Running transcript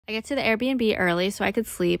I get to the Airbnb early so I could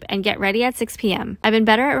sleep and get ready at 6 p.m. I've been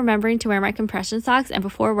better at remembering to wear my compression socks, and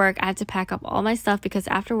before work I have to pack up all my stuff because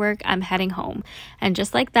after work I'm heading home. And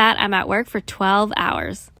just like that, I'm at work for 12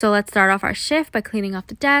 hours. So let's start off our shift by cleaning off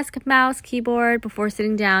the desk, mouse, keyboard before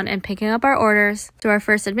sitting down and picking up our orders. So our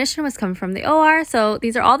first admission was coming from the OR, so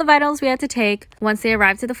these are all the vitals we had to take once they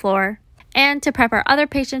arrived to the floor. And to prep our other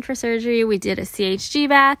patient for surgery, we did a CHG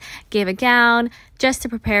bath, gave a gown, just to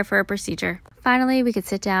prepare for a procedure. Finally, we could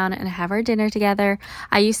sit down and have our dinner together.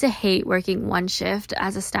 I used to hate working one shift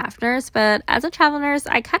as a staff nurse, but as a travel nurse,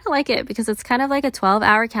 I kind of like it because it's kind of like a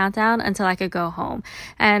 12-hour countdown until I could go home.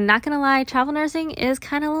 And not gonna lie, travel nursing is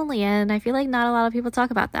kind of lonely, and I feel like not a lot of people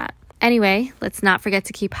talk about that. Anyway, let's not forget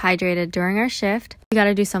to keep hydrated during our shift. We got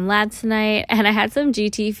to do some labs tonight, and I had some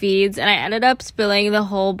GT feeds, and I ended up spilling the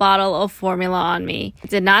whole bottle of formula on me. It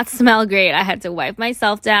did not smell great. I had to wipe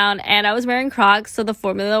myself down, and I was wearing Crocs, so the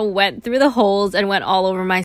formula went through the holes and went all over my